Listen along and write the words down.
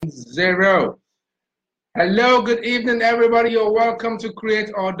0. Hello, good evening, everybody. You're welcome to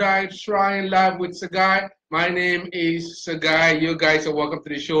Create or Die Trying Live with Sagai. My name is Sagai. You guys are welcome to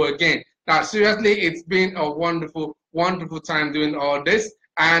the show again. Now, seriously, it's been a wonderful, wonderful time doing all this,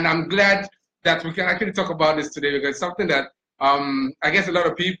 and I'm glad that we can actually talk about this today because it's something that I guess a lot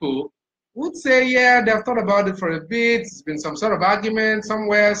of people would say, yeah, they've thought about it for a bit. It's been some sort of argument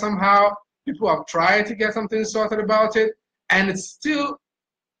somewhere, somehow. People have tried to get something sorted about it, and it's still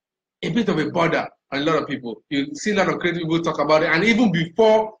a bit of a bother on a lot of people. You see a lot of creative people talk about it. And even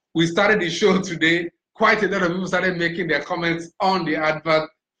before we started the show today, quite a lot of people started making their comments on the advert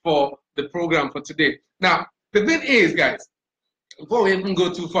for the program for today. Now, the thing is, guys, before we even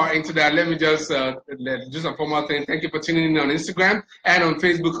go too far into that, let me just do some formal thing. Thank you for tuning in on Instagram and on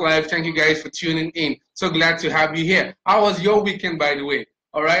Facebook Live. Thank you guys for tuning in. So glad to have you here. How was your weekend, by the way?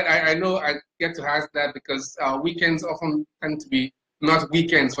 All right, I know I get to ask that because weekends often tend to be not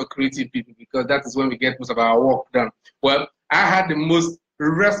weekends for creative people because that is when we get most of our work done. Well, I had the most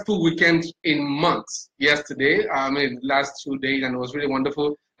restful weekend in months yesterday. I mean, the last 2 days, and it was really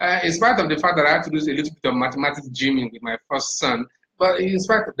wonderful. In spite of the fact that I had to do a little bit of mathematics gymming with my first son, but in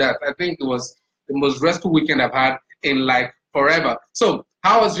spite of that, I think it was the most restful weekend I've had in like forever. So,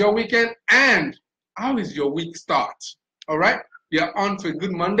 how was your weekend, and how is your week start? All right, you're on to a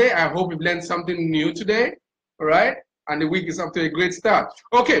good Monday. I hope you've learned something new today. All right, and the week is up to a great start.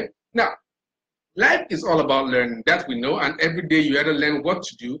 Okay, now life is all about learning, that we know, and every day you either learn what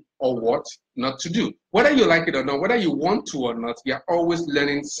to do or what not to do. Whether you like it or not, whether you want to or not, you're always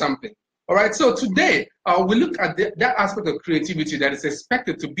learning something. All right, so today we look at that aspect of creativity that is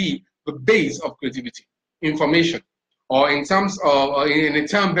expected to be the base of creativity, information, or in terms of, or in a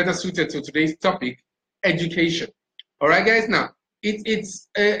term better suited to today's topic, education. All right, guys, now it's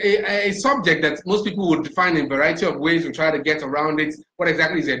a subject that most people would define in a variety of ways to try to get around it. What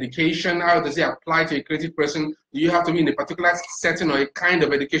exactly is education? How does it apply to a creative person? Do you have to be in a particular setting or a kind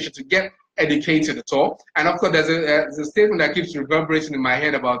of education to get educated at all? And of course, there's a statement that keeps reverberating in my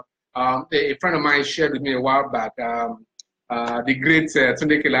head about a friend of mine shared with me a while back. The great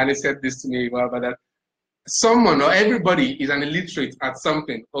Tunde Kelani said this to me a while back, that someone or everybody is an illiterate at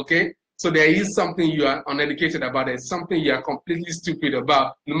something, okay? So there is something you are uneducated about. There's something you are completely stupid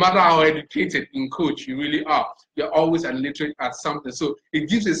about. No matter how educated in coach you really are, you're always an illiterate at something. So it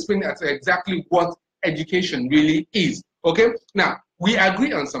gives a spin at exactly what education really is. Okay? Now, we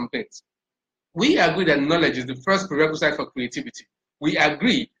agree on some things. We agree that knowledge is the first prerequisite for creativity. We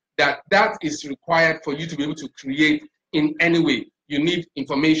agree that that is required for you to be able to create in any way. You need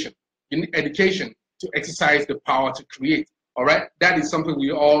information. You need education to exercise the power to create. All right? That is something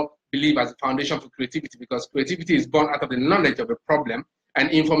we all believe as a foundation for creativity, because creativity is born out of the knowledge of a problem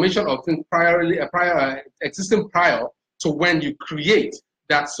and information of things existing prior to when you create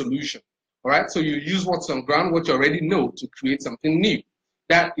that solution. All right, so you use what's on ground, what you already know, to create something new.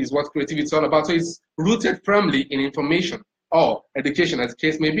 That is what creativity is all about. So it's rooted firmly in information or education, as the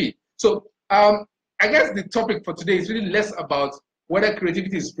case may be. So I guess the topic for today is really less about whether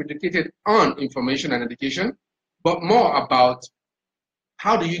creativity is predicated on information and education, but more about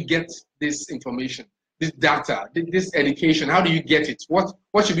how do you get this information, this data, this education? How do you get it? What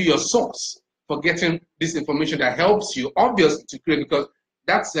should be your source for getting this information that helps you, obviously, to create? Because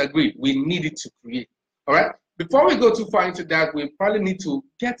that's agreed, we need it to create. All right. Before we go too far into that, we probably need to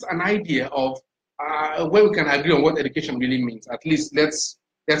get an idea of where we can agree on what education really means. At least let's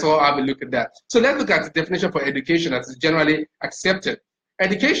all have a look at that. So let's look at the definition for education that is generally accepted.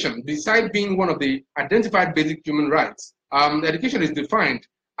 Education, besides being one of the identified basic human rights, education is defined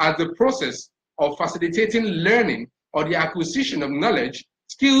as the process of facilitating learning or the acquisition of knowledge,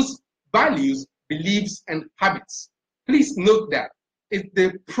 skills, values, beliefs, and habits. Please note that it's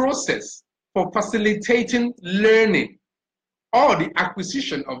the process for facilitating learning or the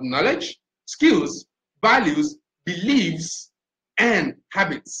acquisition of knowledge, skills, values, beliefs, and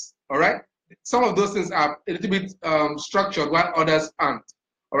habits. All right? Some of those things are a little bit structured while others aren't.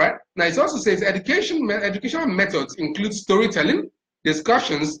 All right. Now it also says educational methods include storytelling,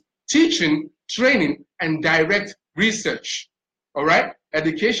 discussions, teaching, training, and direct research. All right.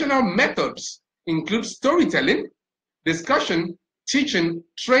 Educational methods include storytelling, discussion, teaching,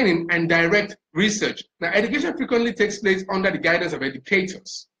 training, and direct research. Now, education frequently takes place under the guidance of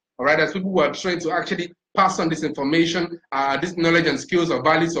educators. All right, as people who are trained to actually pass on this information, this knowledge and skills or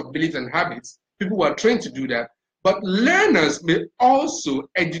values of beliefs and habits. People who are trained to do that. But learners may also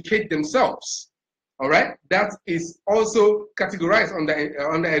educate themselves. All right, that is also categorized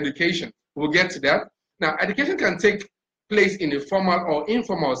under education. We'll get to that. Now, education can take place in a formal or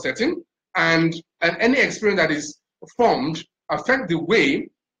informal setting, and any experience that is formed affect the way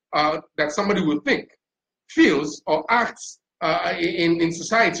that somebody will think, feels, or acts in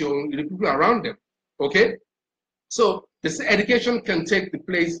society or in the people around them. Okay, so this education can take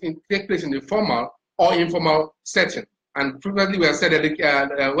place in the formal or informal setting. And frequently we have said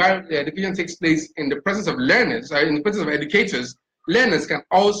that while the education takes place in the presence of learners, in the presence of educators, learners can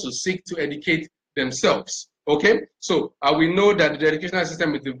also seek to educate themselves. Okay, so we know that the educational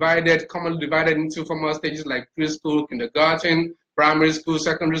system is commonly divided into formal stages like preschool, kindergarten, primary school,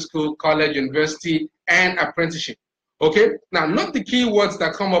 secondary school, college, university, and apprenticeship. Okay, now note the key words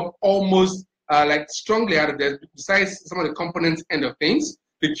that come up almost like strongly out of there, besides some of the components end of things.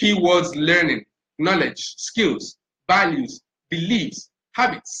 The key words: learning, knowledge, skills, values, beliefs,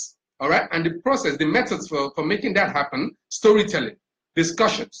 habits. All right, and the process, the methods for making that happen: storytelling,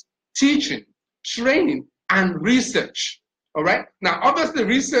 discussions, teaching, training, and research. All right, now obviously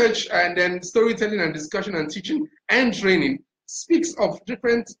research and then storytelling and discussion and teaching and training speaks of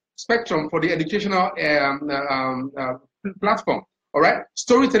different spectrum for the educational platform. All right,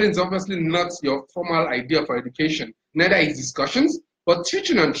 storytelling is obviously not your formal idea for education, neither is discussions, but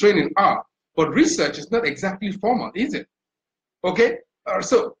teaching and training are. But research is not exactly formal, is it? Okay,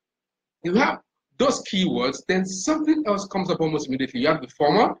 so you have those keywords, then something else comes up almost immediately. You have the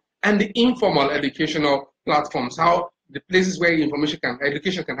formal and the informal educational platforms, how the places where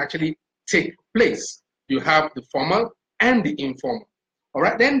education can actually take place. You have the formal and the informal. All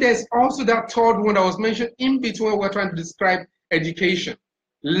right, then there's also that third one that was mentioned in between. We're trying to describe education.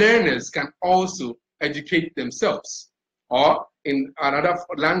 Learners can also educate themselves, or in another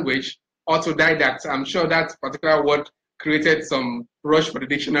language, autodidacts. I'm sure that particular word created some rush for the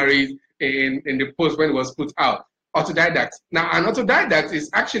dictionary in the post when it was put out. Autodidacts. Now, an autodidact is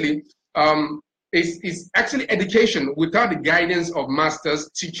actually education without the guidance of masters,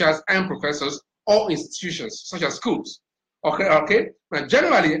 teachers, and professors or institutions such as schools. Okay. Now,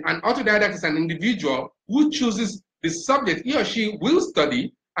 generally, an autodidact is an individual who chooses the subject he or she will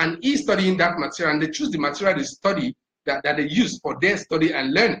study and is studying that material, and they choose the material they study that they use for their study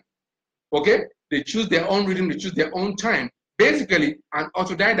and learning. Okay, they choose their own reading, they choose their own time. Basically, an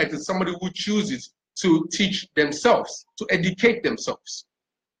autodidact is somebody who chooses to teach themselves, to educate themselves.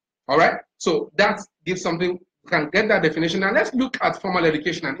 All right, so that gives something, you can get that definition. Now let's look at formal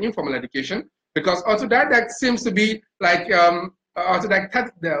education and informal education, because autodidact seems to be like let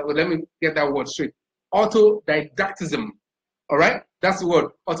me get that word straight. Autodidactism. All right, that's the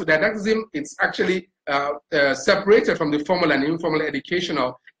word. Autodidactism, it's actually separated from the formal and informal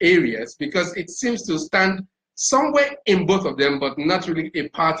educational areas because it seems to stand somewhere in both of them, but not really a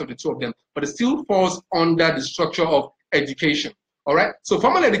part of the two of them. But it still falls under the structure of education. All right, so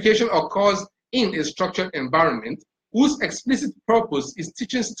formal education occurs in a structured environment whose explicit purpose is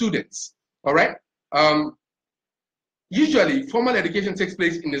teaching students. All right, usually formal education takes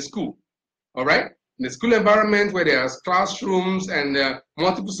place in a school. All right, in the school environment where there's classrooms and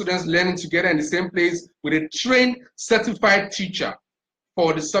multiple students learning together in the same place with a trained, certified teacher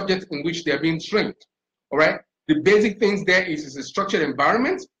for the subject in which they're being trained. All right, the basic things there is a structured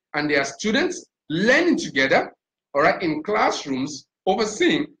environment, and there are students learning together, all right, in classrooms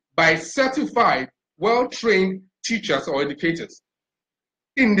overseen by certified, well-trained teachers or educators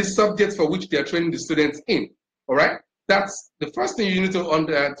in the subjects for which they're training the students in. All right, that's the first thing you need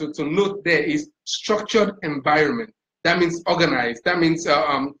to note there is structured environment. That means organized. That means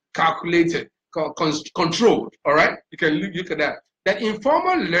calculated, controlled. All right, you can look at that. That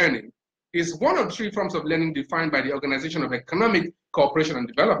informal learning is one of three forms of learning defined by the Organization of Economic Cooperation and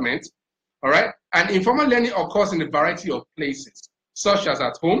Development. All right, and informal learning occurs in a variety of places, such as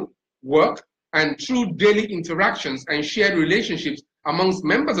at home, work, and through daily interactions and shared relationships amongst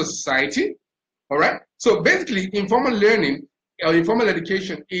members of society. All right, so basically informal learning or informal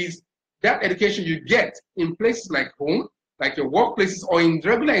education is that education you get in places like home, like your workplaces, or in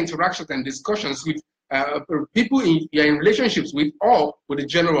regular interactions and discussions with people you're in relationships with, or with the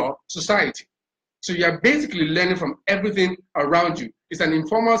general society. So you're basically learning from everything around you. It's an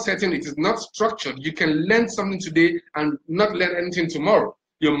informal setting, it is not structured. You can learn something today and not learn anything tomorrow.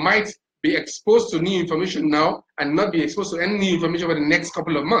 You might be exposed to new information now and not be exposed to any new information over the next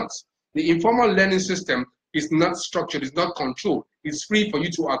couple of months. The informal learning system is not structured, it's not controlled. It's free for you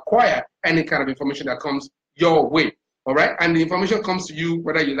to acquire any kind of information that comes your way. All right, and the information comes to you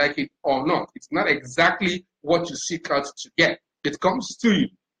whether you like it or not. It's not exactly what you seek out to get. It comes to you.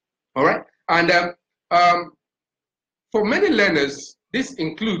 All right, and for many learners, this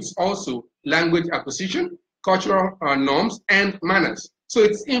includes also language acquisition, cultural norms, and manners. So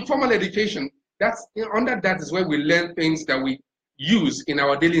it's informal education. That's under that is where we learn things that we use in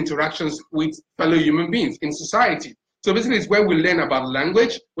our daily interactions with fellow human beings in society. So basically, it's where we learn about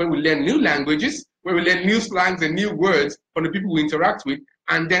language, where we learn new languages, where we learn new slangs and new words from the people we interact with,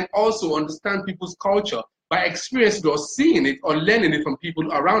 and then also understand people's culture by experiencing or seeing it or learning it from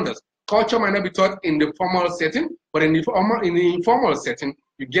people around us. Culture might not be taught in the formal setting, but in the informal setting,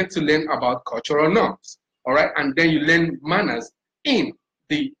 you get to learn about cultural norms, all right? And then you learn manners in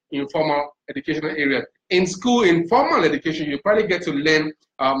the informal educational area. In school, in formal education, you probably get to learn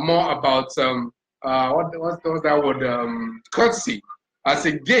more about, what's that word, courtesy, as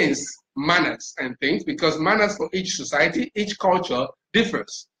against manners and things, because manners for each society, each culture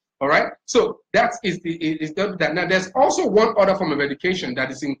differs. All right, so that is that. Now, there's also one other form of education that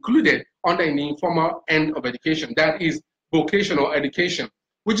is included under the informal end of education. That is vocational education,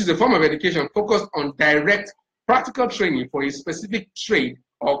 which is a form of education focused on direct practical training for a specific trade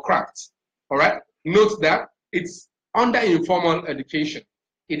or craft. All right, note that it's under informal education.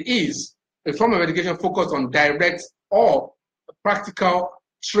 It is a form of education focused on direct or practical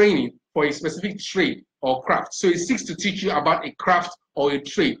training for a specific trade or craft. So it seeks to teach you about a craft or a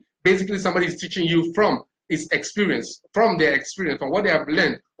trade. Basically, somebody is teaching you from his experience, from their experience, from what they have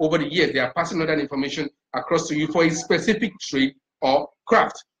learned over the years. They are passing on that information across to you for a specific trade or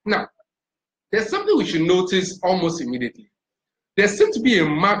craft. Now, there's something we should notice almost immediately. There seems to be a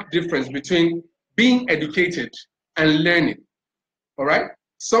marked difference between being educated and learning. All right?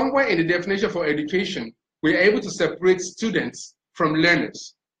 Somewhere in the definition for education, we're able to separate students from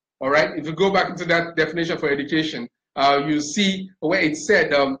learners. All right? If you go back into that definition for education, you see where it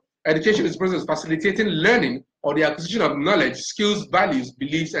said education is the process of facilitating learning or the acquisition of knowledge, skills, values,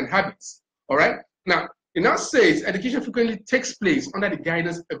 beliefs, and habits. All right? Now, it now says education frequently takes place under the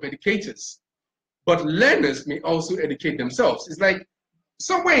guidance of educators, but learners may also educate themselves. It's like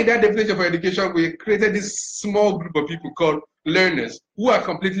somewhere in that definition for education, we created this small group of people called learners who are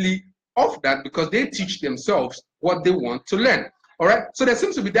completely off that because they teach themselves what they want to learn. All right? So there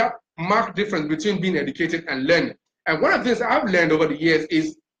seems to be that marked difference between being educated and learning. And one of the things I've learned over the years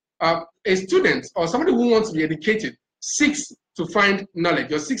is a student or somebody who wants to be educated seeks to find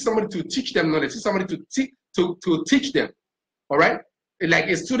knowledge or seeks somebody to teach them knowledge, seeks somebody to teach them. All right? Like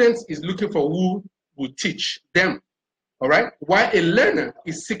a student is looking for who will teach them. All right? While a learner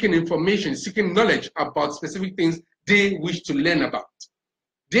is seeking information, seeking knowledge about specific things they wish to learn about.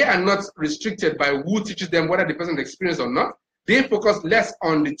 They are not restricted by who teaches them, whether the person is experienced or not. They focus less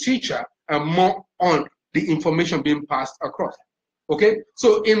on the teacher and more on the information being passed across. Okay,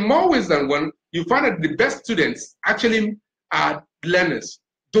 so in more ways than one, you find that the best students actually are learners,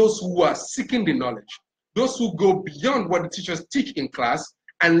 those who are seeking the knowledge, those who go beyond what the teachers teach in class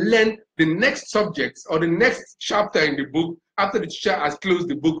and learn the next subjects or the next chapter in the book after the teacher has closed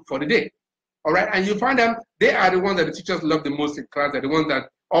the book for the day. All right, and you find them, they are the ones that the teachers love the most in class. They're the ones that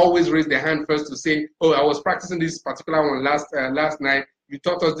always raise their hand first to say, oh, I was practicing this particular one last night. You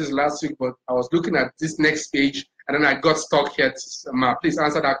taught us this last week, but I was looking at this next page and then I got stuck here. Please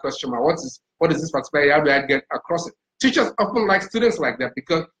answer that question. What is this particular? How do I get across it? Teachers often like students like that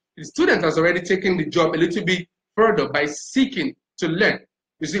because the student has already taken the job a little bit further by seeking to learn.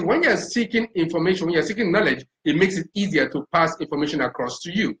 You see, when you're seeking information, when you're seeking knowledge, it makes it easier to pass information across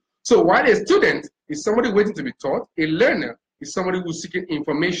to you. So while a student is somebody waiting to be taught, a learner is somebody who's seeking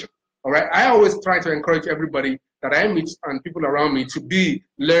information. All right. I always try to encourage everybody that I meet and people around me to be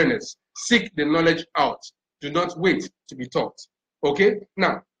learners. Seek the knowledge out. Do not wait to be taught. Okay.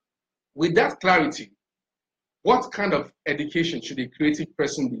 Now, with that clarity, what kind of education should a creative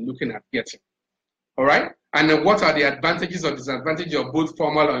person be looking at getting? All right. And then what are the advantages or disadvantages of both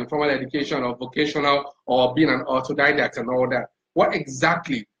formal or informal education or vocational or being an autodidact and all that? What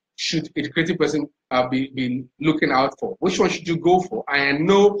exactly should a creative person be looking out for? Which one should you go for? I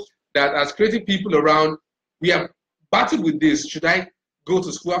know that as creative people around, we have battled with this. Should I go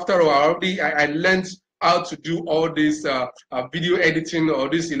to school? After all, I learned how to do all this video editing or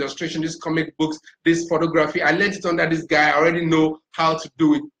this illustration, this comic books, this photography. I learned it under this guy. I already know how to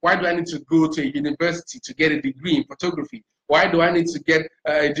do it. Why do I need to go to a university to get a degree in photography? Why do I need to get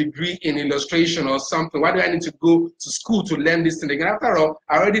a degree in illustration or something? Why do I need to go to school to learn this thing again? After all,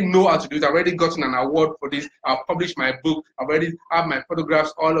 I already know how to do it. I've already gotten an award for this. I've published my book. I've already have my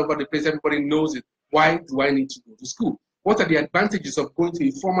photographs all over the place. Everybody knows it. Why do I need to go to school? What are the advantages of going to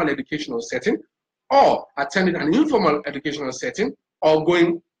a formal educational setting or attending an informal educational setting or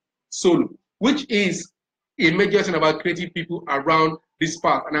going solo, which is a major thing about creative people around this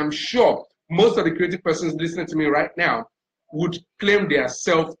path. And I'm sure most of the creative persons listening to me right now would claim they are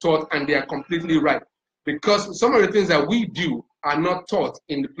self-taught, and they are completely right. Because some of the things that we do are not taught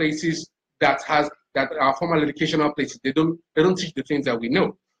in the places that are formal educational places. They don't teach the things that we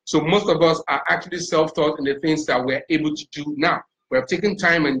know. So most of us are actually self-taught in the things that we're able to do now. We have taken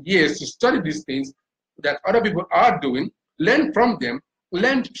time and years to study these things that other people are doing, learn from them,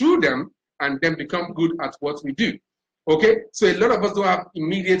 learn through them, and then become good at what we do. Okay, so a lot of us don't have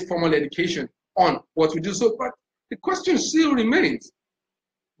immediate formal education on what we do. So, but the question still remains,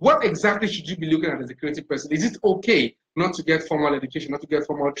 what exactly should you be looking at as a creative person? Is it okay not to get formal education, not to get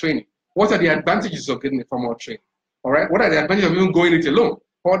formal training? What are the advantages of getting a formal training? All right, what are the advantages of even going it alone?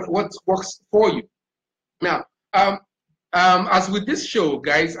 What works for you? Now, as with this show,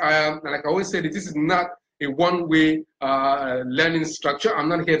 guys, like I always said, this is not a one-way learning structure. I'm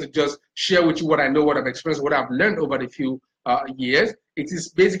not here to just share with you what I know, what I've experienced, what I've learned over the few years. It is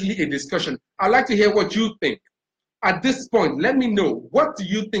basically a discussion. I'd like to hear what you think. At this point, let me know, what do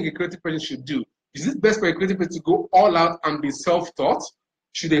you think a creative person should do? Is it best for a creative person to go all out and be self-taught?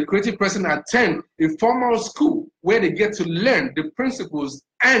 Should a creative person attend a formal school where they get to learn the principles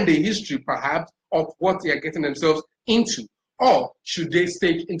and the history, perhaps, of what they are getting themselves into? Or should they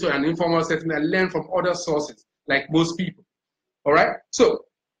stay into an informal setting and learn from other sources, like most people? All right? So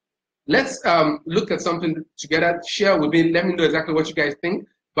let's look at something together, share with me, let me know exactly what you guys think.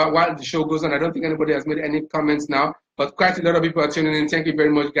 But while the show goes on, I don't think anybody has made any comments now, but quite a lot of people are tuning in. Thank you very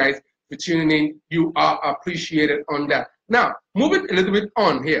much, guys, for tuning in. You are appreciated on that. Now, moving a little bit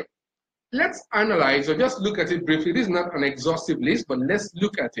on here, let's analyze or just look at it briefly. This is not an exhaustive list, but let's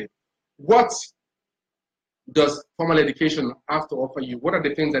look at it. What does formal education have to offer you? What are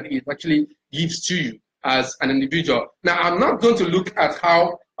the things that it actually gives to you as an individual? Now, I'm not going to look at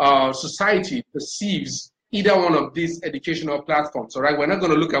how society perceives either one of these educational platforms, all right? We're not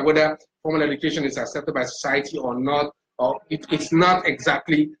going to look at whether formal education is accepted by society or not, or it's not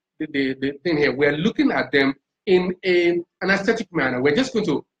exactly the thing here. We're looking at them in an aesthetic manner. We're just going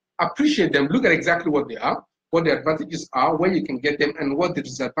to appreciate them, look at exactly what they are, what the advantages are, where you can get them, and what the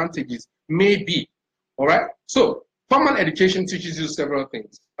disadvantages may be, all right? So formal education teaches you several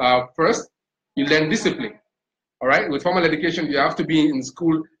things. First, you learn discipline. All right, with formal education, you have to be in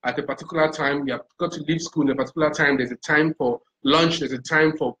school at a particular time. You have got to leave school at a particular time. There's a time for lunch. There's a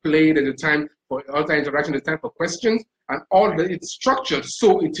time for play. There's a time for other interaction. There's time for questions. And all that, it's structured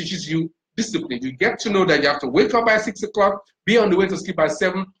so it teaches you discipline. You get to know that you have to wake up by 6 o'clock, be on the way to sleep by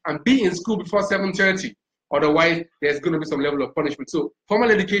 7, and be in school before 7:30. Otherwise, there's going to be some level of punishment. So formal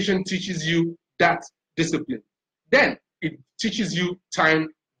education teaches you that discipline. Then it teaches you time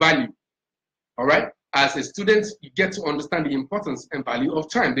value. All right? As a student, you get to understand the importance and value of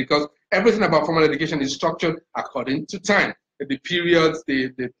time, because everything about formal education is structured according to time. The periods,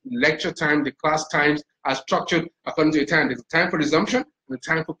 the lecture time, the class times are structured according to a time. There's a time for resumption and a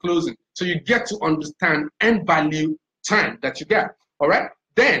time for closing. So you get to understand and value time that you get. All right?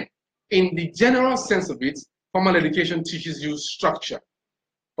 Then, in the general sense of it, formal education teaches you structure.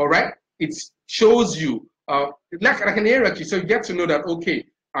 All right? It shows you, like an hierarchy. So you get to know that, okay,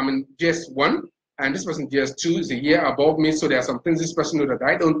 I'm in GS1, and this person GS2 is a year above me, so there are some things this person knows that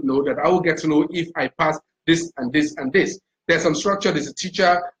I don't know, that I will get to know if I pass this and this and this. There's some structure. There's a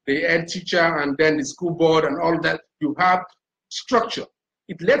teacher, the head teacher, and then the school board and all that. You have structure.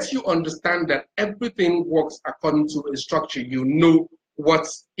 It lets you understand that everything works according to a structure. You know what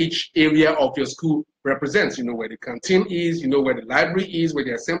each area of your school represents. You know where the canteen is, you know where the library is, where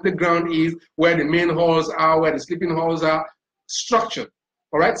the assembly ground is, where the main halls are, where the sleeping halls are. Structure.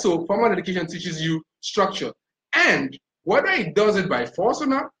 All right, so formal education teaches you structure. And whether it does it by force or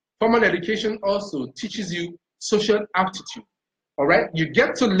not, formal education also teaches you social aptitude. All right, you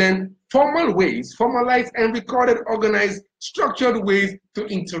get to learn formal ways, formalized and recorded, organized, structured ways to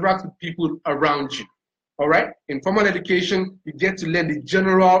interact with people around you. All right, in formal education, you get to learn the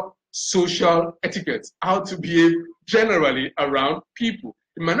general social etiquette, how to behave generally around people.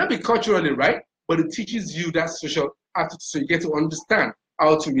 It might not be culturally right, but it teaches you that social aptitude, so you get to understand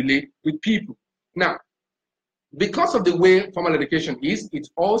how to relate with people. Now, because of the way formal education is, it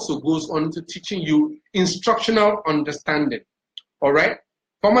also goes on to teaching you instructional understanding. All right?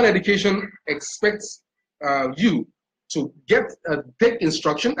 Formal education expects you to take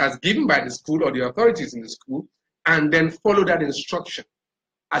instruction as given by the school or the authorities in the school, and then follow that instruction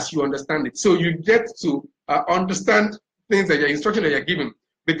as you understand it. So you get to understand things that your instruction that you're given.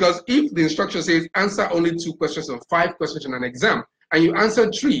 Because if the instruction says answer only 2 questions or 5 questions in an exam, and you answer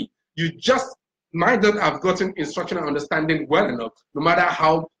 3, you just might not have gotten instructional understanding well enough, no matter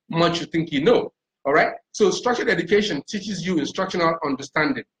how much you think you know. All right? So structured education teaches you instructional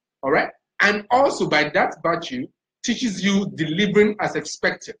understanding. All right? And also by that virtue, teaches you delivering as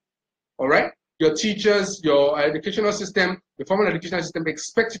expected. All right? Your teachers, your educational system, the formal educational system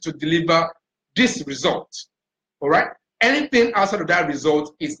expect you to deliver this result. All right? Anything outside of that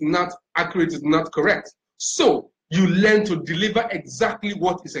result is not accurate, is not correct. So you learn to deliver exactly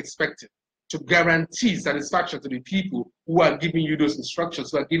what is expected to guarantee satisfaction to the people who are giving you those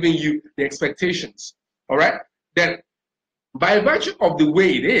instructions, who are giving you the expectations. All right? Then, by virtue of the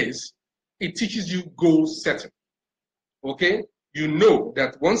way it is, it teaches you goal setting. Okay? You know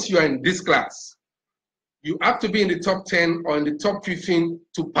that once you are in this class, you have to be in the top 10 or in the top 15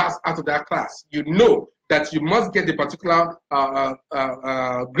 to pass out of that class. You know that you must get the particular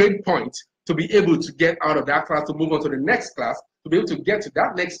grade point to be able to get out of that class, to move on to the next class, to be able to get to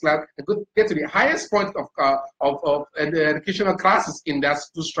that next class and get to the highest point of the educational classes in that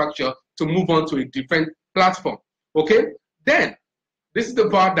school structure to move on to a different platform. Okay? Then, this is the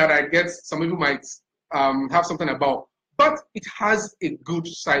part that I guess some people might have something about, but it has a good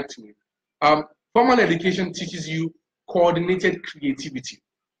side to it. Formal education teaches you coordinated creativity.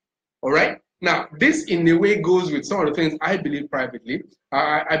 All right? Now, this in a way goes with some of the things I believe privately.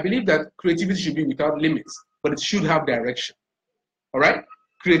 I believe that creativity should be without limits, but it should have direction. All right?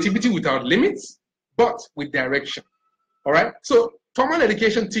 Creativity without limits, but with direction. All right? So, formal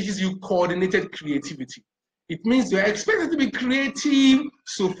education teaches you coordinated creativity. It means you're expected to be creative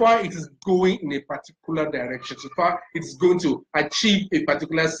so far it is going in a particular direction, so far it's going to achieve a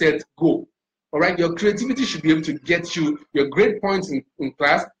particular set goal. All right, your creativity should be able to get you your grade points in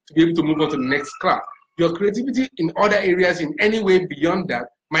class to be able to move on to the next class. Your creativity in other areas in any way beyond that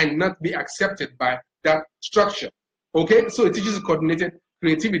might not be accepted by that structure. Okay, so it teaches coordinated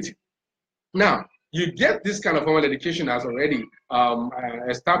creativity. Now, you get this kind of formal education as already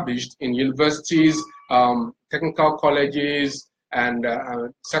established in universities, technical colleges, and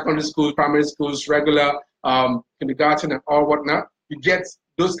secondary schools, primary schools, regular kindergarten, and all whatnot. You get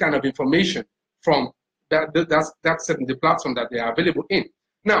those kind of information from that's the platform that they are available in.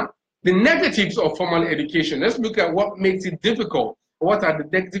 Now, the negatives of formal education. Let's look at what makes it difficult. What are the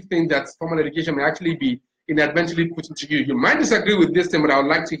negative things that formal education may actually be inadvertently put into you? You might disagree with this thing, but I would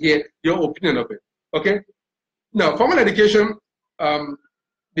like to hear your opinion of it. Okay? Now, formal education,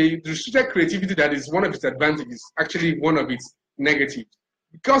 the restricted creativity that is one of its advantages, actually one of its negatives.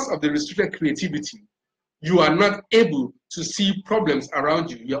 Because of the restricted creativity, you are not able to see problems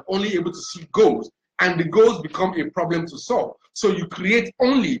around you. You're only able to see goals, and the goals become a problem to solve. So you create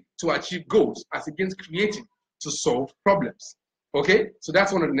only to achieve goals as against creating to solve problems. Okay, so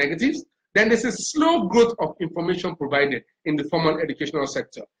that's one of the negatives. Then there's a slow growth of information provided in the formal educational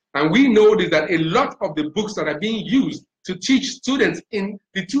sector. And we know that a lot of the books that are being used to teach students in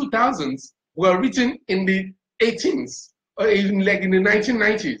the 2000s were written in the 18s, or like in the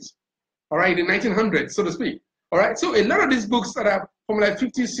 1990s. All right, in the 1900s, so to speak. All right, so a lot of these books that are from like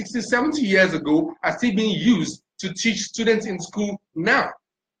 50, 60, 70 years ago are still being used to teach students in school now.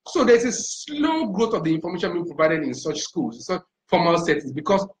 So there's a slow growth of the information being provided in such schools, such formal settings,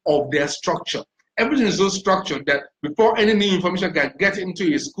 because of their structure. Everything is so structured that before any new information can get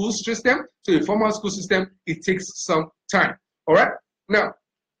into a school system, so a formal school system, it takes some time. All right, now,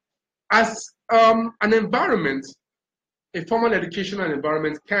 as an environment, a formal educational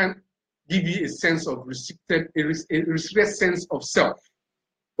environment can give you a sense of restricted sense of self.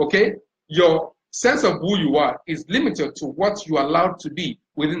 Okay? Your sense of who you are is limited to what you are allowed to be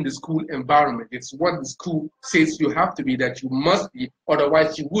within the school environment. It's what the school says you have to be, that you must be,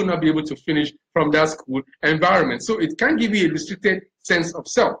 otherwise you will not be able to finish from that school environment. So it can give you a restricted sense of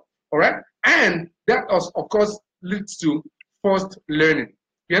self. All right? And that, of course, leads to forced learning.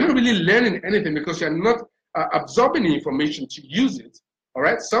 You're not really learning anything because you're not absorbing the information to use it. All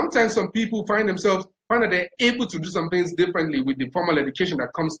right. Sometimes some people find that they're able to do some things differently with the formal education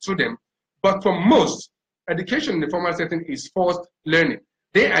that comes to them. But for most, education in the formal setting is forced learning.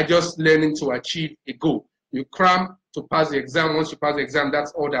 They are just learning to achieve a goal. You cram to pass the exam. Once you pass the exam,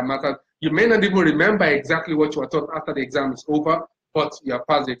 that's all that matters. You may not even remember exactly what you were taught after the exam is over, but you have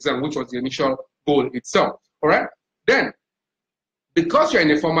passed the exam, which was the initial goal itself. All right. Then, because you're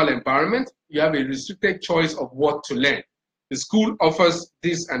in a formal environment, you have a restricted choice of what to learn. The school offers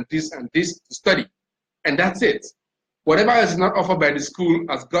this and this and this to study, and that's it. Whatever is not offered by the school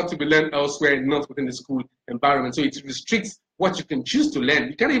has got to be learned elsewhere, not within the school environment. So it restricts what you can choose to learn.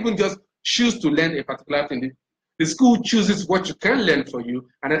 You can't even just choose to learn a particular thing. The school chooses what you can learn for you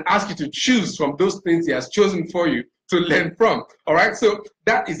and then asks you to choose from those things it has chosen for you to learn from. All right, so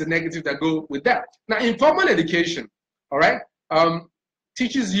that is the negative that go with that. Now, informal education, all right,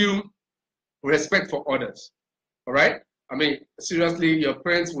 teaches you respect for others. All right. I mean, seriously, your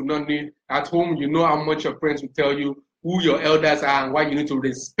parents will not need, at home, you know how much your parents will tell you who your elders are and why you need to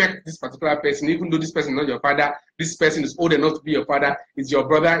respect this particular person, even though this person is not your father, this person is old enough to be your father, is your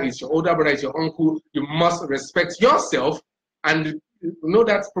brother, is your older brother, is your uncle. You must respect yourself. And you know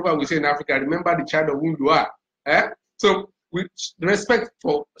that proverb we say in Africa, remember the child of whom you are. So with respect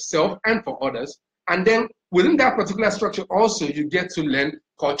for self and for others. And then within that particular structure also, you get to learn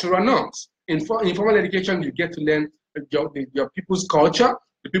cultural norms. In formal education, you get to learn your people's culture,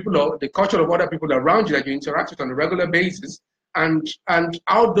 the culture of other people around you that you interact with on a regular basis, and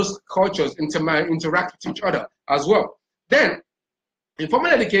how those cultures interact with each other as well. Then,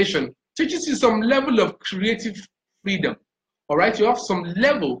 informal education teaches you some level of creative freedom. All right, you have some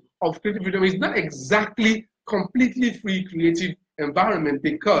level of creative freedom. It's not exactly completely free creative environment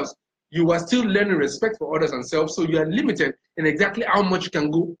because you are still learning respect for others and self, so you are limited in exactly how much you can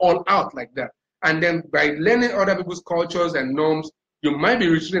go all out like that. And then by learning other people's cultures and norms, you might be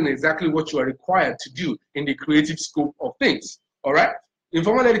reaching exactly what you are required to do in the creative scope of things. All right?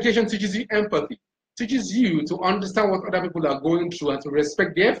 Informal education teaches you empathy, teaches you to understand what other people are going through and to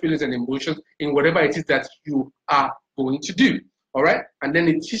respect their feelings and emotions in whatever it is that you are going to do. All right? And then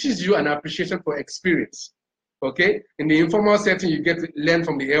it teaches you an appreciation for experience. Okay, in the informal setting, you get to learn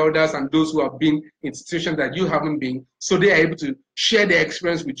from the elders and those who have been in situations that you haven't been, so they are able to share their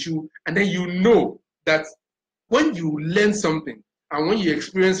experience with you, and then you know that when you learn something and when you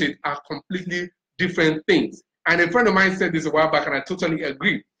experience it are completely different things. And a friend of mine said this a while back, and I totally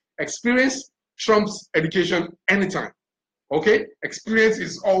agree. Experience trumps education anytime. Okay, experience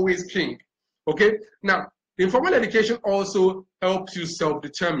is always king. Okay, now the informal education also helps you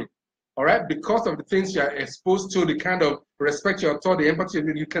self-determine. All right, because of the things you are exposed to, the kind of respect you're taught, the empathy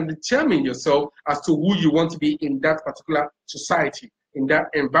you can determine yourself as to who you want to be in that particular society, in that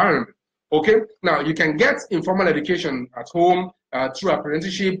environment. Okay, now you can get informal education at home through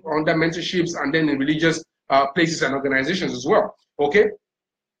apprenticeship, under mentorships, and then in religious places and organizations as well. Okay,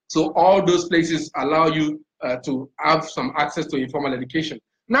 so all those places allow you to have some access to informal education.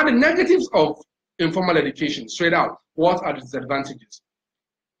 Now, the negatives of informal education, straight out, what are the disadvantages?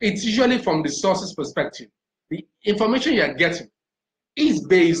 It's usually from the source's perspective. The information you are getting is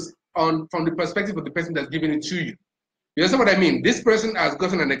based on from the perspective of the person that's giving it to you. You understand what I mean? This person has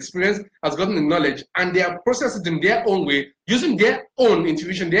gotten an experience, has gotten the knowledge, and they are processing it in their own way, using their own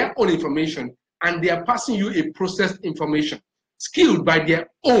intuition, their own information, and they are passing you a processed information, skilled by their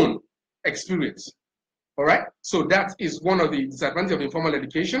own experience. All right? So that is one of the disadvantages of informal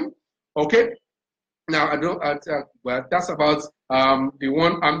education. Okay? Now, well, that's about the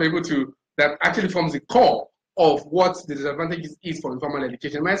one I'm able to, that actually forms the core of what the disadvantages is for informal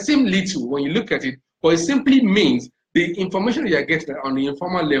education. It might seem little when you look at it, but it simply means the information you are getting on the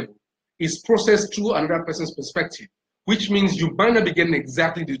informal level is processed through another person's perspective, which means you might not be getting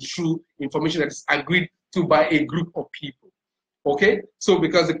exactly the true information that is agreed to by a group of people. Okay? So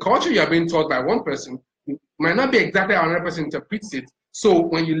because the culture you are being taught by one person might not be exactly how another person interprets it. So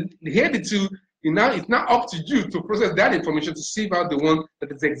when you hear the two, it's now up to you to process that information to sieve out the one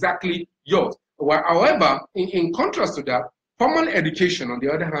that is exactly yours. However, in contrast to that, formal education, on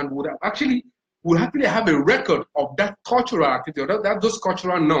the other hand, would actually have a record of that cultural activity, or those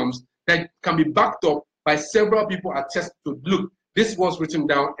cultural norms that can be backed up by several people attest to, look, this was written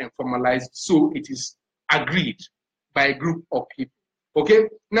down and formalized, so it is agreed by a group of people. Okay?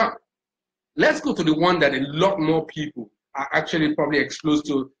 Now, let's go to the one that a lot more people are actually probably exposed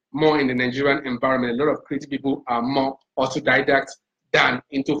to more in the Nigerian environment. A lot of creative people are more autodidact than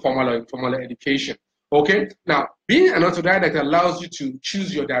into formal or informal education. Okay? Now, being an autodidact allows you to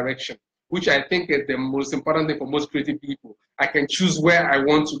choose your direction, which I think is the most important thing for most creative people. I can choose where I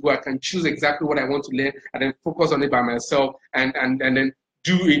want to go. I can choose exactly what I want to learn and then focus on it by myself and then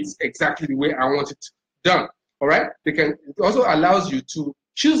do it exactly the way I want it done. All right? It also allows you to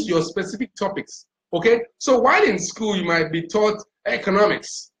choose your specific topics. Okay? So while in school, you might be taught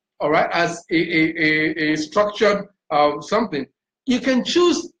economics, all right, as a structured something, you can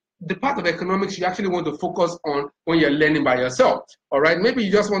choose the part of economics you actually want to focus on when you're learning by yourself. All right, maybe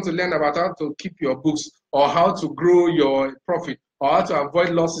you just want to learn about how to keep your books or how to grow your profit or how to avoid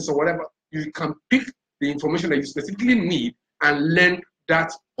losses or whatever. You can pick the information that you specifically need and learn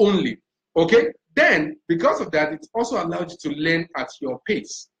that only. Okay, then because of that, it also allows you to learn at your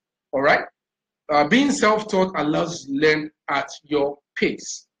pace. All right, being self-taught allows you to learn at your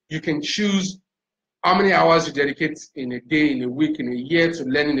pace. You can choose how many hours you dedicate in a day, in a week, in a year to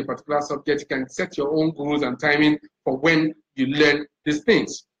learning a particular subject. You can set your own goals and timing for when you learn these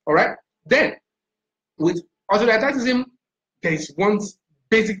things. All right? Then, with autodidactism, there is one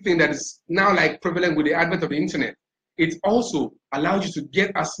basic thing that is now like prevalent with the advent of the internet. It also allows you to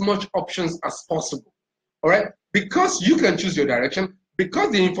get as much options as possible. All right, because you can choose your direction,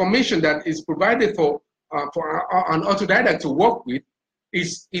 because the information that is provided for an autodidact to work with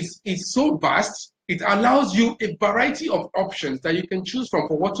is so vast. It allows you a variety of options that you can choose from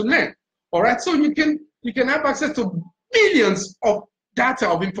for what to learn. All right, so you can have access to millions of data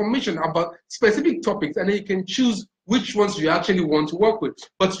of information about specific topics, and then you can choose which ones you actually want to work with.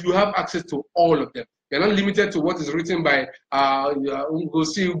 But you have access to all of them. You're not limited to what is written by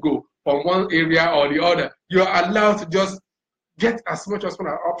Ugo from one area or the other. You're allowed to just get as much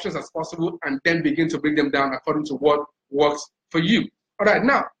options as possible and then begin to break them down according to what works for you. All right,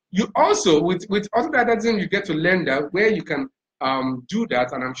 now you also with autodidactism you get to learn that where you can do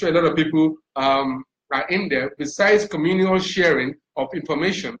that, and I'm sure a lot of people are in there. Besides communal sharing of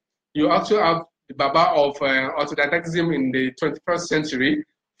information, you also have the baba of autodidactism in the 21st century,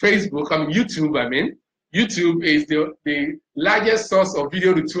 Facebook, YouTube. YouTube is the largest source of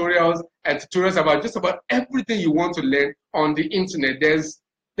video tutorials and tutorials about just about everything you want to learn on the internet.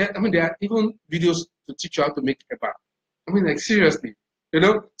 There are even videos to teach you how to make kebab. Like seriously,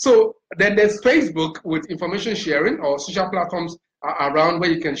 So then there's Facebook with information sharing, or social platforms around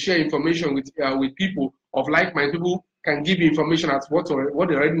where you can share information with people of like-minded. People can give you information as what they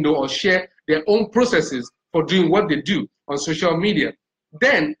already know, or share their own processes for doing what they do on social media.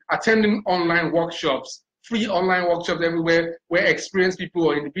 Then attending online workshops, free online workshops everywhere, where experienced people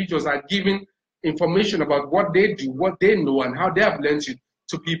or individuals are giving information about what they do, what they know, and how they have learned it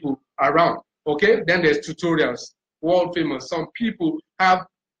to people around. Okay, then there's tutorials, world famous. Some people have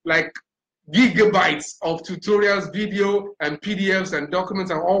like gigabytes of tutorials, video and PDFs and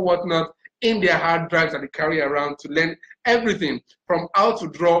documents and all whatnot in their hard drives that they carry around to learn everything from how to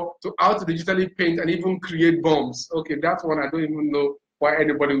draw to how to digitally paint and even create bombs. Okay, that's one I don't even know why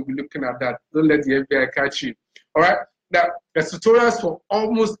anybody will be looking at that. Don't let the FBI catch you. All right, now there's tutorials for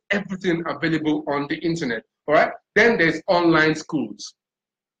almost everything available on the internet. All right, then there's online schools.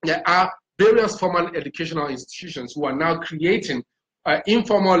 There are various formal educational institutions who are now creating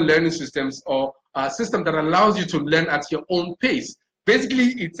informal learning systems, or a system that allows you to learn at your own pace.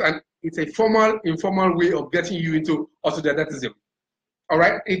 Basically, it's a formal, informal way of getting you into autodidactism. All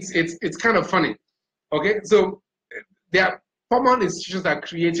right, it's kind of funny. Okay, so there are formal institutions that are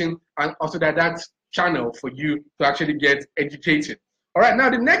creating an autodidact channel for you to actually get educated. All right, now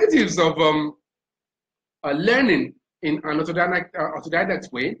the negatives of learning in an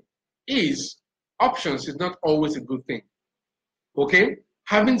autodidact way is options is not always a good thing. Okay,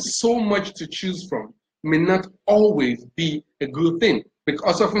 having so much to choose from may not always be a good thing,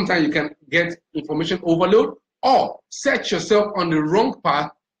 because oftentimes you can get information overload or set yourself on the wrong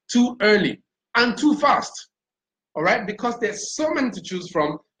path too early and too fast. All right, because there's so many to choose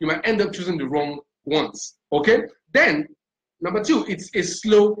from, you might end up choosing the wrong ones. Okay, then number two, it's a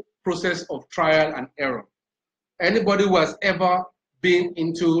slow process of trial and error. Anybody who has ever been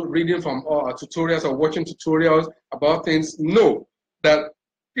into reading from tutorials or watching tutorials about things know that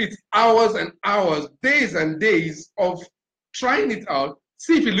it's hours and hours, days and days of trying it out,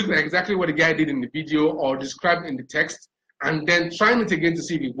 see if it looks like exactly what the guy did in the video or described in the text, and then trying it again to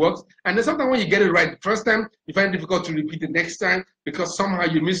see if it works. And then sometimes when you get it right the first time, you find it difficult to repeat the next time because somehow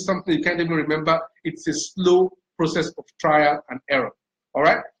you missed something you can't even remember. It's a slow process of trial and error. All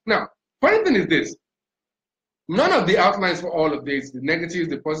right? Now, funny thing is this. None of the outlines for all of this, the negatives,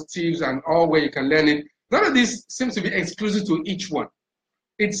 the positives, and all where you can learn it, none of this seems to be exclusive to each one.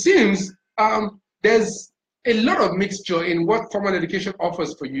 It seems there's a lot of mixture in what formal education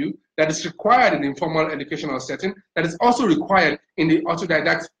offers for you that is required in the informal educational setting, that is also required in the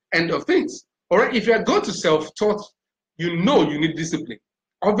autodidact end of things. All right, if you are going to self-taught, you know you need discipline.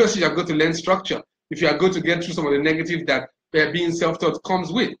 Obviously, you're going to learn structure. If you are going to get through some of the negatives that being self-taught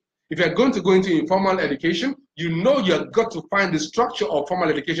comes with. If you're going to go into informal education, you know you've got to find the structure of formal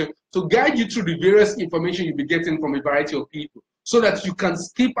education to guide you through the various information you'll be getting from a variety of people, so that you can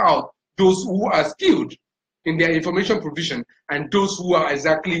skip out those who are skilled in their information provision and those who are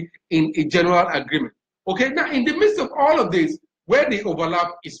exactly in a general agreement. Okay, now in the midst of all of this, where the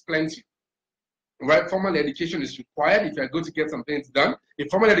overlap is plenty. Right, formal education is required if you're going to get some things done.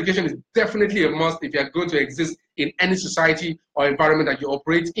 Informal education is definitely a must if you're going to exist in any society or environment that you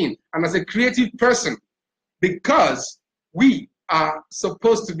operate in. And as a creative person, because we are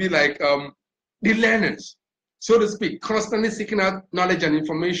supposed to be like the learners, so to speak, constantly seeking out knowledge and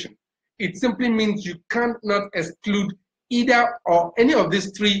information, it simply means you cannot exclude either or any of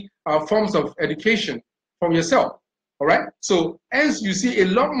these three forms of education from yourself. All right, so as you see a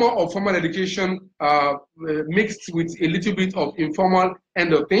lot more of formal education mixed with a little bit of informal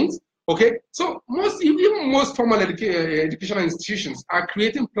end of things. Okay, so even most formal educational institutions are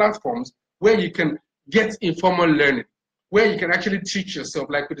creating platforms where you can get informal learning, where you can actually teach yourself,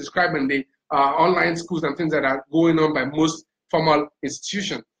 like we described in the online schools and things that are going on by most formal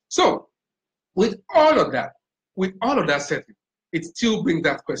institutions. So with all of that setting, it still brings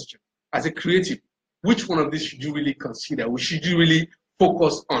that question. As a creative, which one of these should you really consider? Which should you really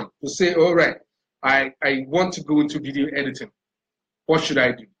focus on? To say, all right, I want to go into video editing. What should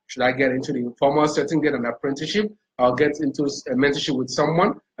I do? Should I get into the informal setting, get an apprenticeship, or get into a mentorship with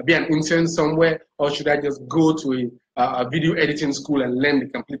someone, be an intern somewhere, or should I just go to a video editing school and learn the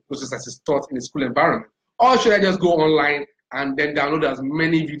complete process as it's taught in a school environment? Or should I just go online and then download as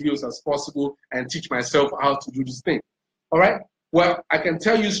many videos as possible and teach myself how to do this thing? All right? Well, I can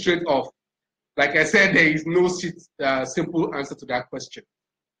tell you straight off, like I said, there is no simple answer to that question.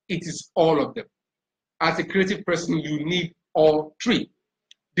 It is all of them. As a creative person, you need all three.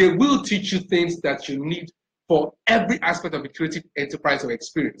 They will teach you things that you need for every aspect of a creative enterprise or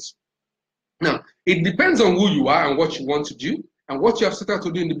experience. Now, it depends on who you are and what you want to do and what you have set out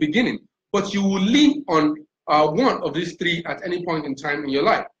to do in the beginning, but you will lean on one of these three at any point in time in your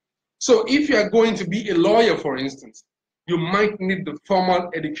life. So if you are going to be a lawyer, for instance, you might need the formal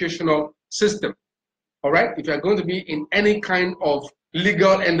educational system. All right? If you're going to be in any kind of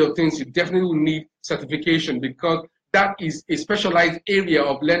legal end of things, you definitely will need certification, because that is a specialized area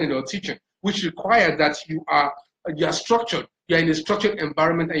of learning or teaching, which requires that you are structured, you're in a structured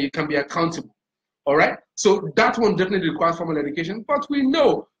environment, and you can be accountable. All right? So that one definitely requires formal education, but we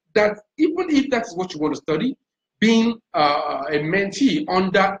know that even if that's what you want to study, being a mentee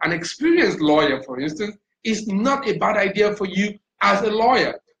under an experienced lawyer, for instance, is not a bad idea for you as a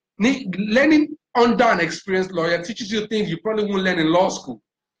lawyer. Learning under an experienced lawyer teaches you things you probably won't learn in law school.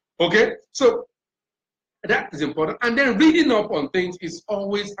 Okay? So that is important. And then reading up on things is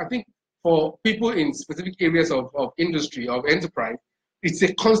always, I think, for people in specific areas of industry, of enterprise, it's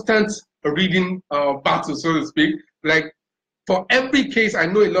a constant reading battle, so to speak. Like, for every case, I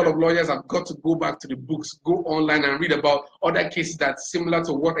know a lot of lawyers have got to go back to the books, go online and read about other cases that's similar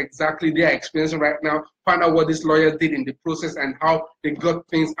to what exactly they're experiencing right now, find out what this lawyer did in the process and how they got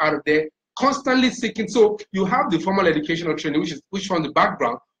things out of there, constantly seeking. So you have the formal educational training, which from the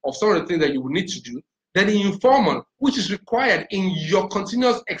background of some of the things that you will need to do. Then the informal, which is required in your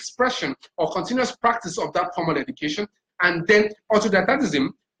continuous expression or continuous practice of that formal education. And then autodidactism,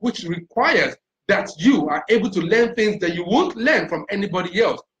 which requires that you are able to learn things that you won't learn from anybody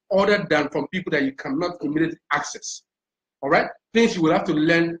else other than from people that you cannot immediately access. All right? Things you will have to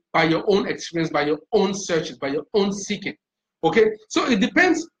learn by your own experience, by your own searches, by your own seeking. Okay? So it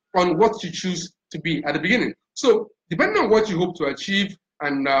depends on what you choose to be at the beginning. So depending on what you hope to achieve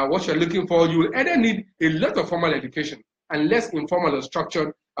and what you're looking for, you will either need a lot of formal education and less informal or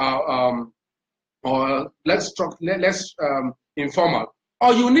structured, or less informal,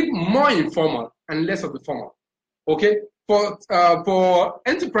 or you need more informal and less of the formal. Okay, for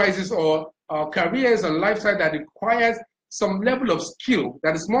enterprises or careers and lifestyle that requires some level of skill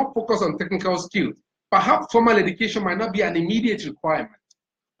that is more focused on technical skills, perhaps formal education might not be an immediate requirement.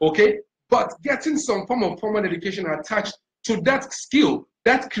 Okay, but getting some form of formal education attached to that skill,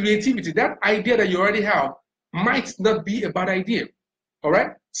 that creativity, that idea that you already have might not be a bad idea. All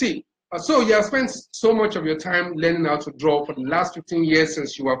right, see. So you have spent so much of your time learning how to draw for the last 15 years.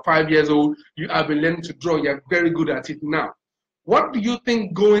 Since you were 5 years old, you have been learning to draw. You're very good at it now. What do you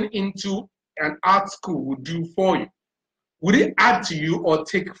think going into an art school would do for you? Would it add to you or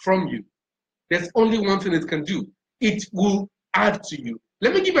take from you? There's only one thing it can do. It will add to you.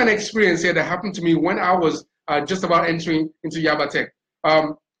 Let me give you an experience here that happened to me when I was just about entering into Yaba Tech.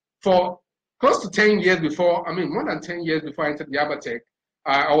 For close to 10 years before, more than 10 years before I entered Yaba Tech,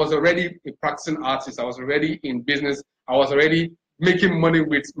 I was already a practicing artist. I was already in business. I was already making money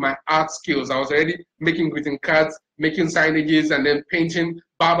with my art skills. I was already making greeting cards, making signages, and then painting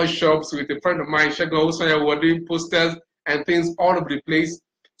barber shops with a friend of mine, Shegun Osoya. We were doing posters and things all over the place.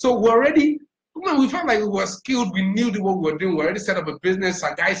 So we felt like we were skilled. We knew what we were doing. We already set up a business.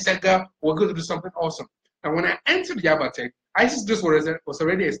 Sagai Sega, we're going to do something awesome. And when I entered Yaba Tech, ISIS was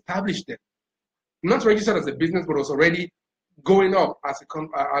already established there. Not registered as a business, but was already going up as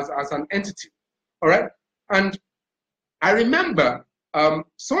an entity. All right? And I remember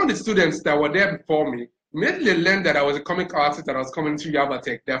some of the students that were there before me immediately learned that I was a comic artist, that I was coming to Yaba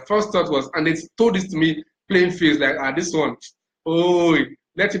Tech. Their first thought was, and they told this to me plain face, like, this one,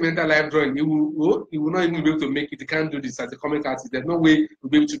 let him enter live drawing. He will not even be able to make it. He can't do this as a comic artist. There's no way he'll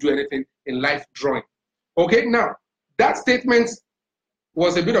be able to do anything in live drawing. Okay, now, that statement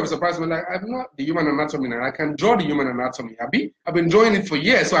was a bit of a surprise. Like, I'm not the human anatomy now. I can draw the human anatomy. I've been drawing it for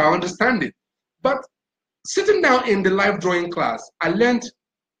years, so I understand it. But sitting down in the live drawing class, I learned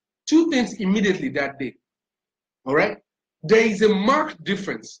two things immediately that day. All right? There is a marked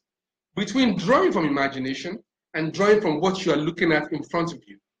difference between drawing from imagination and drawing from what you are looking at in front of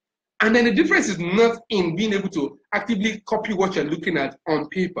you. And then the difference is not in being able to actively copy what you're looking at on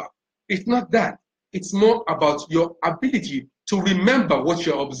paper. It's not that. It's more about your ability to remember what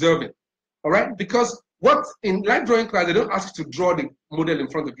you're observing. All right? Because what in live drawing class, they don't ask you to draw the model in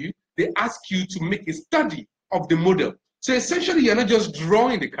front of you. They ask you to make a study of the model. So essentially, you're not just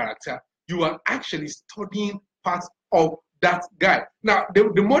drawing the character, you are actually studying parts of that guy. Now,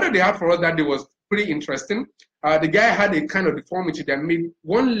 the model they had for us that day was pretty interesting. The guy had a kind of deformity that made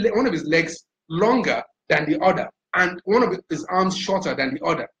one of his legs longer than the other, and one of his arms shorter than the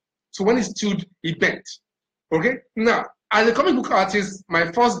other. So when he stood, he bent. Okay? Now, as a comic book artist,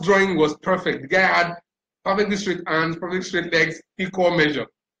 my first drawing was perfect. The guy had perfectly straight arms, perfectly straight legs, equal measure.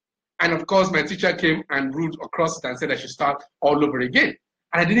 And of course, my teacher came and ruled across it and said I should start all over again.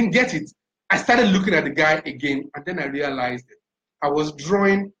 And I didn't get it. I started looking at the guy again, and then I realized it. I was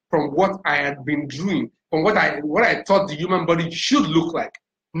drawing from what I had been doing, from what I thought the human body should look like,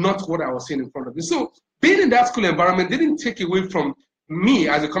 not what I was seeing in front of me. So being in that school environment didn't take away from me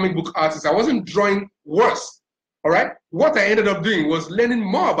as a comic book artist. I wasn't drawing worse. All right? What I ended up doing was learning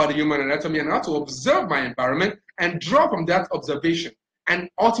more about the human anatomy and how to observe my environment and draw from that observation, and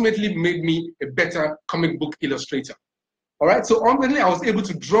ultimately made me a better comic book illustrator. All right? So ultimately, I was able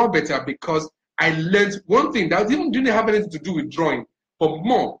to draw better because I learned one thing that didn't have anything to do with drawing, but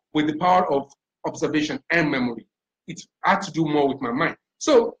more with the power of observation and memory. It had to do more with my mind.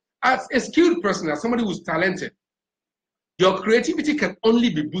 So as a skilled person, as somebody who's talented, your creativity can only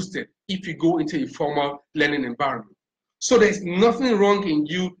be boosted if you go into a formal learning environment. So there's nothing wrong in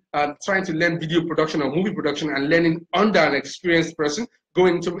you trying to learn video production or movie production and learning under an experienced person,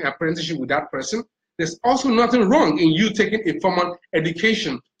 going into an apprenticeship with that person. There's also nothing wrong in you taking a formal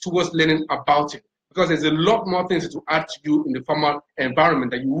education towards learning about it, because there's a lot more things to add to you in the formal environment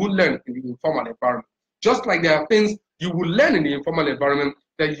that you will learn in the informal environment. Just like there are things you will learn in the informal environment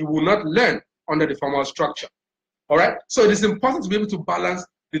that you will not learn under the formal structure. All right? So it is important to be able to balance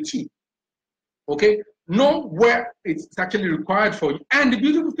the two. Okay? Know where it's actually required for you. And the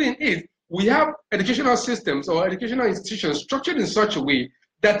beautiful thing is, we have educational systems or educational institutions structured in such a way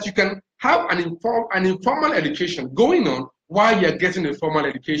that you can have an informal education going on while you're getting a formal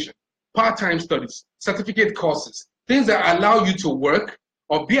education. Part-time studies, certificate courses, things that allow you to work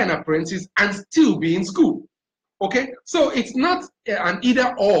or be an apprentice and still be in school. Okay? So it's not an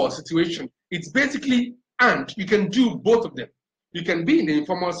either-or situation. It's basically and. You can do both of them. You can be in the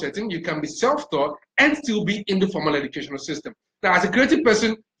informal setting, you can be self-taught, and still be in the formal educational system. Now, as a creative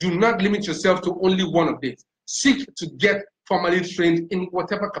person, do not limit yourself to only one of these. Seek to get formally trained in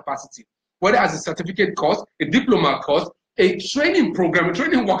whatever capacity, whether as a certificate course, a diploma course, a training program, a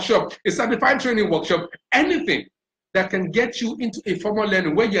training workshop, a certified training workshop, anything that can get you into a formal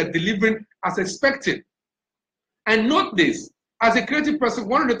learning where you're delivering as expected. And note this, as a creative person,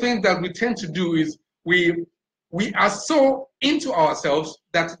 one of the things that we tend to do is we are so into ourselves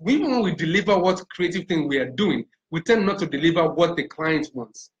that even when we deliver what creative thing we are doing, we tend not to deliver what the client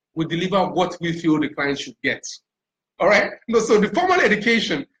wants. We deliver what we feel the client should get. All right? So the formal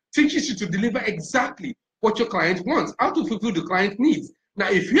education teaches you to deliver exactly what your client wants, how to fulfill the client needs. Now,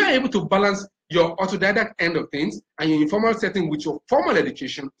 if you are able to balance your autodidact end of things and your informal setting with your formal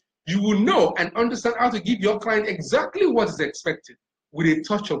education, you will know and understand how to give your client exactly what is expected with a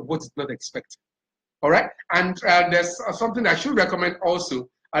touch of what is not expected. All right? And there's something I should recommend also.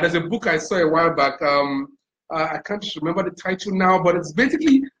 There's a book I saw a while back. I can't remember the title now, but it's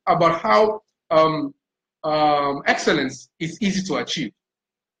basically about how excellence is easy to achieve.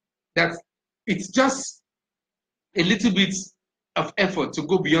 That it's just a little bit of effort to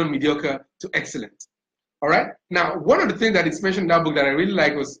go beyond mediocre to excellent. All right? Now, one of the things that is mentioned in that book that I really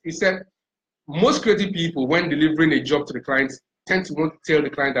like was, he said, most creative people, when delivering a job to the clients, tend to want to tell the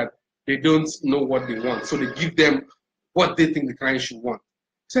client that they don't know what they want. So they give them what they think the client should want.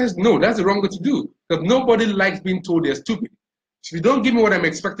 He says, no, that's the wrong way to do. Because nobody likes being told they're stupid. If you don't give me what I'm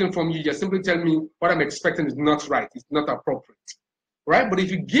expecting from you, just simply tell me what I'm expecting is not right. It's not appropriate. Right? But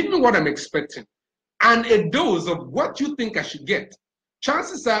if you give me what I'm expecting and a dose of what you think I should get,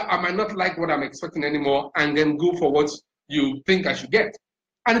 chances are I might not like what I'm expecting anymore and then go for what you think I should get.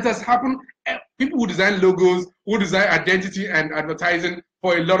 And it has happened. People who design logos, who design identity and advertising,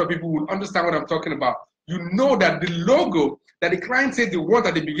 for a lot of people will understand what I'm talking about. You know that the logo that the client said they want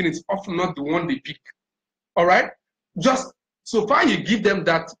at the beginning is often not the one they pick. All right? Just so far you give them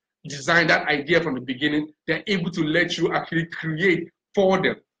that design, that idea from the beginning, they're able to let you actually create for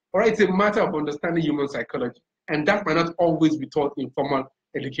them. All right? It's a matter of understanding human psychology. And that might not always be taught in formal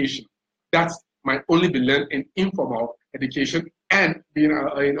education. That might only be learned in informal education and being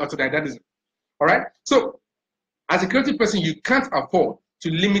in autodidactism. All right? So as a creative person, you can't afford to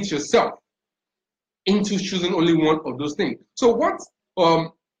limit yourself into choosing only one of those things. So what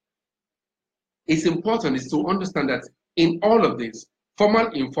is important is to understand that in all of this, formal,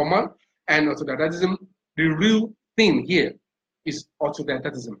 informal, and autodidactism, the real thing here is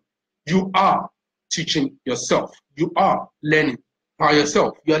autodidactism. You are teaching yourself. You are learning by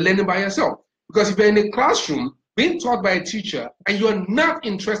yourself. You are learning by yourself. Because if you're in a classroom being taught by a teacher and you are not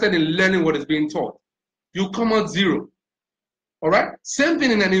interested in learning what is being taught, you come out zero. All right? Same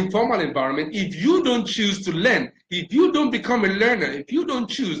thing in an informal environment. If you don't choose to learn, if you don't become a learner, if you don't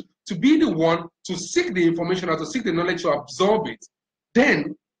choose to be the one to seek the information or to seek the knowledge to absorb it,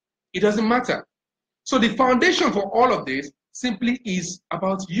 then it doesn't matter. So the foundation for all of this simply is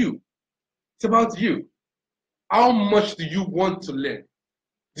about you. It's about you. How much do you want to learn?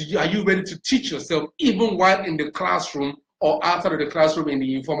 Are you ready to teach yourself even while in the classroom or outside of the classroom in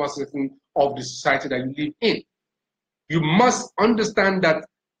the informal setting of the society that you live in? You must understand that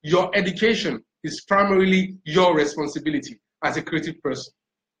your education is primarily your responsibility as a creative person.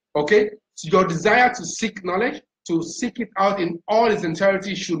 Okay? So your desire to seek knowledge, to seek it out in all its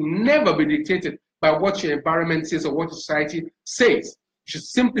entirety, should never be dictated by what your environment says or what your society says. It should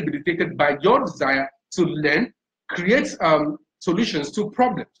simply be dictated by your desire to learn, create solutions to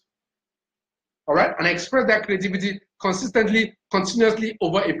problems. All right? And express that creativity consistently, continuously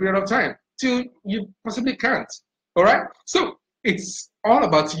over a period of time till you possibly can't. All right? So it's all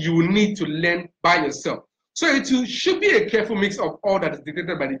about you need to learn by yourself. So it should be a careful mix of all that is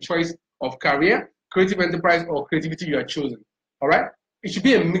dictated by the choice of career, creative enterprise, or creativity you are choosing. All right? It should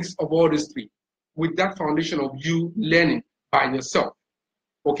be a mix of all these three with that foundation of you learning by yourself.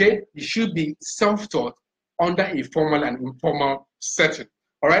 Okay? You should be self-taught under a formal and informal setting.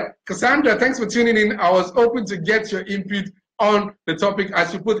 All right? Cassandra, thanks for tuning in. I was open to get your input on the topic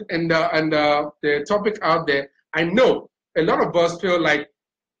as you put in the topic out there. I know a lot of us feel like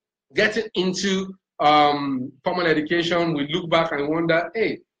getting into formal education, we look back and wonder,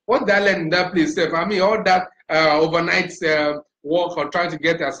 hey, what did I learn in that place? I mean, all that overnight work or trying to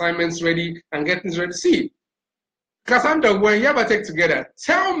get the assignments ready and get things ready. See, Cassandra, when Yabatech together,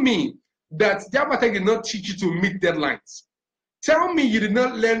 tell me that Yabatech did not teach you to meet deadlines. Tell me you did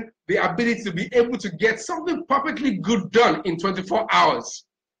not learn the ability to be able to get something perfectly good done in 24 hours.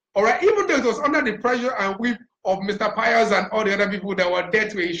 All right, even though it was under the pressure and whip of Mr. Pius and all the other people that were there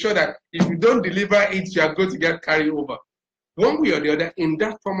to ensure that if you don't deliver it, you are going to get carried over. One way or the other, in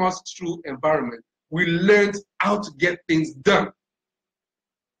that formal school environment, we learned how to get things done.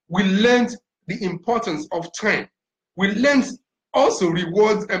 We learned the importance of time. We learned also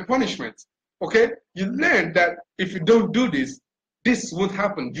rewards and punishment. Okay? You learn that if you don't do this, this won't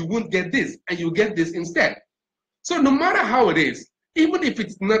happen. You won't get this, and you get this instead. So no matter how it is, even if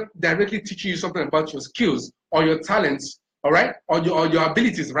it's not directly teaching you something about your skills or your talents, all right, or your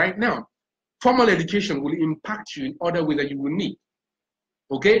abilities right now, formal education will impact you in other ways that you will need.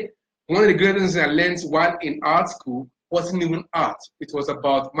 Okay? One of the great things I learned while in art school wasn't even art. It was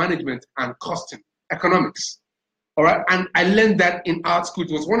about management and costing, economics. All right? And I learned that in art school.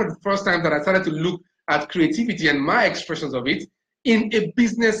 It was one of the first times that I started to look at creativity and my expressions of it in a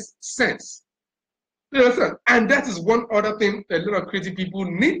business sense. You understand? And that is one other thing a lot of creative people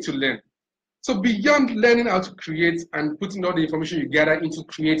need to learn. So beyond learning how to create and putting all the information you gather into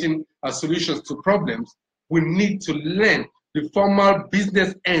creating solutions to problems, we need to learn the formal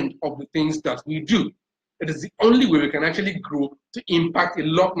business end of the things that we do. It is the only way we can actually grow to impact a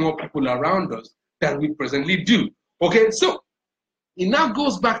lot more people around us than we presently do. Okay, so it now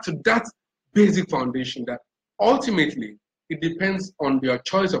goes back to that basic foundation that ultimately it depends on your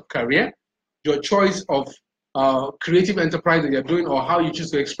choice of career, your choice of creative enterprise that you're doing, or how you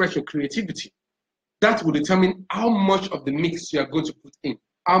choose to express your creativity. That will determine how much of the mix you are going to put in,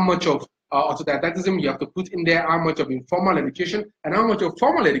 how much of autodidactism you have to put in there, how much of informal education, and how much of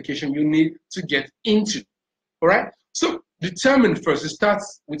formal education you need to get into. All right? So determine first. It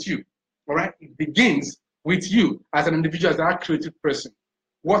starts with you. All right? It begins with you as an individual, as a creative person.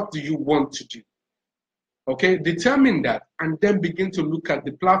 What do you want to do? Okay? Determine that, and then begin to look at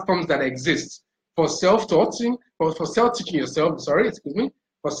the platforms that exist for self-teaching, for self-teaching yourself,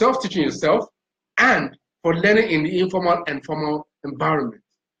 for self-teaching yourself, and for learning in the informal and formal environment,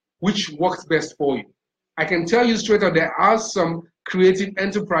 which works best for you. I can tell you straight up, there are some creative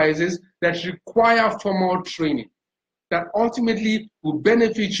enterprises that require formal training that ultimately will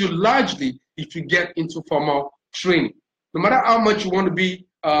benefit you largely if you get into formal training. No matter how much you want to be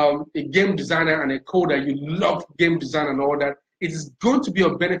a game designer and a coder, you love game design and all that, it is going to be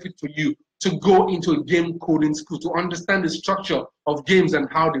of benefit for you to go into a game coding school to understand the structure of games and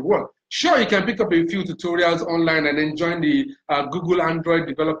how they work. Sure, you can pick up a few tutorials online and then join the Google Android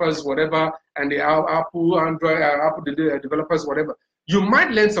developers, whatever, and the Apple Android, Apple developers, whatever. You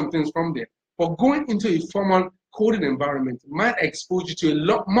might learn some things from there, but going into a formal coding environment might expose you to a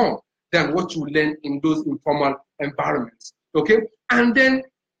lot more than what you learn in those informal environments. Okay, and then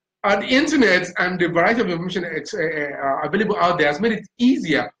the internet and the variety of information available out there has made it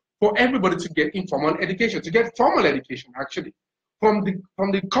easier for everybody to get informal education, to get formal education, actually. From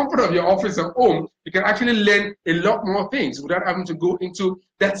the comfort of your office at home, you can actually learn a lot more things without having to go into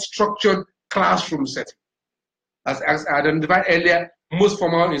that structured classroom setting. As I identified earlier, most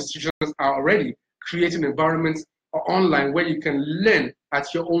formal institutions are already creating environments online where you can learn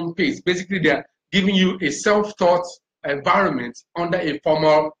at your own pace. Basically, they're giving you a self-taught environment under a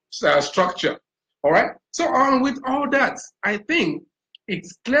formal structure. All right? So on with all that, I think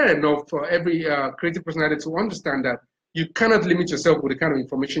it's clear enough for every creative personality to understand that you cannot limit yourself with the kind of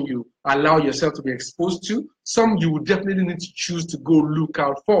information you allow yourself to be exposed to. Some you will definitely need to choose to go look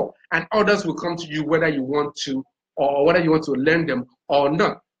out for, and others will come to you whether you want to or whether you want to learn them or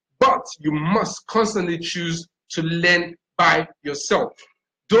not. But you must constantly choose to learn by yourself.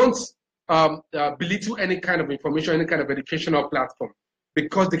 Don't belittle any kind of information, any kind of educational platform,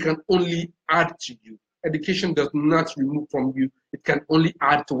 because they can only add to you. Education does not remove from you. It can only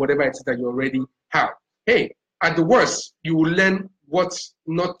add to whatever it is that you already have. Hey, at the worst, you will learn what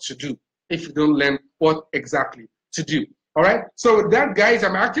not to do if you don't learn what exactly to do. All right? So that, guys,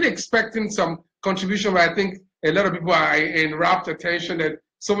 I'm actually expecting some contribution, but I think a lot of people are in rapt attention that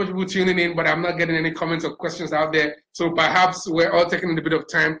so much people tuning in, but I'm not getting any comments or questions out there. So perhaps we're all taking a bit of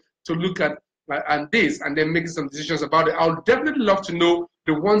time to look at this and then making some decisions about it. I would definitely love to know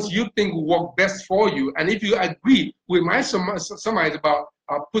the ones you think will work best for you. And if you agree with my summary about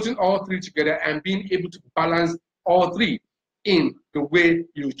putting all three together and being able to balance all three in the way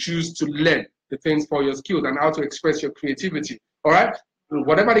you choose to learn the things for your skills and how to express your creativity. All right?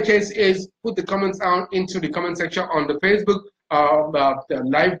 Whatever the case is, put the comments down into the comment section on the Facebook the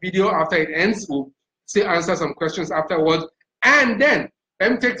live video after it ends. We'll still answer some questions afterwards. And then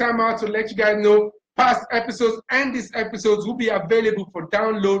let me take time out to let you guys know past episodes and these episodes will be available for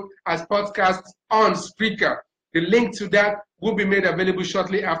download as podcasts on Spreaker. The link to that will be made available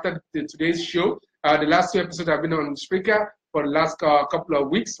shortly after today's show. The last two episodes have been on Spreaker for the last couple of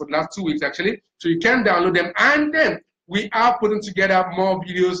weeks, for the last 2 weeks actually. So you can download them. And then we are putting together more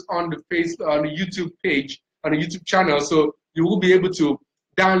videos on the YouTube page, on the YouTube channel. So you will be able to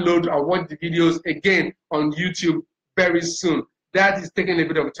download or watch the videos again on YouTube very soon. That is taking a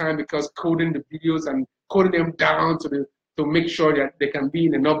bit of time because coding the videos and coding them down to make sure that they can be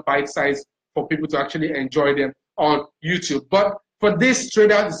in enough bite size for people to actually enjoy them on YouTube. But for this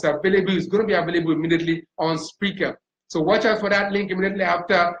straight out, it's available. It's going to be available immediately on Spreaker. So watch out for that link immediately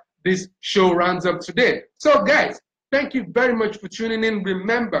after this show runs up today. So guys, thank you very much for tuning in.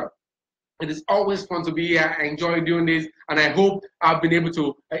 Remember, it is always fun to be here. I enjoy doing this, and I hope I've been able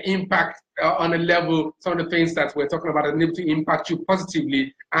to impact on a level some of the things that we're talking about, and able to impact you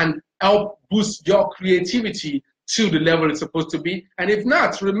positively and help boost your creativity to the level it's supposed to be. And if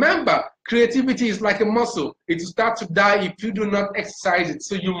not, remember, creativity is like a muscle. It will start to die if you do not exercise it.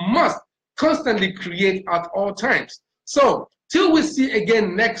 So you must constantly create at all times. So till we see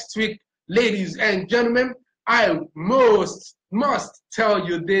again next week, ladies and gentlemen, I must tell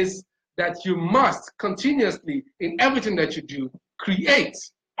you this, that you must continuously, in everything that you do, create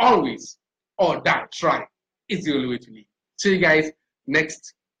always, or die trying. It's the only way to live. See you guys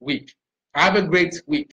next week. Have a great week.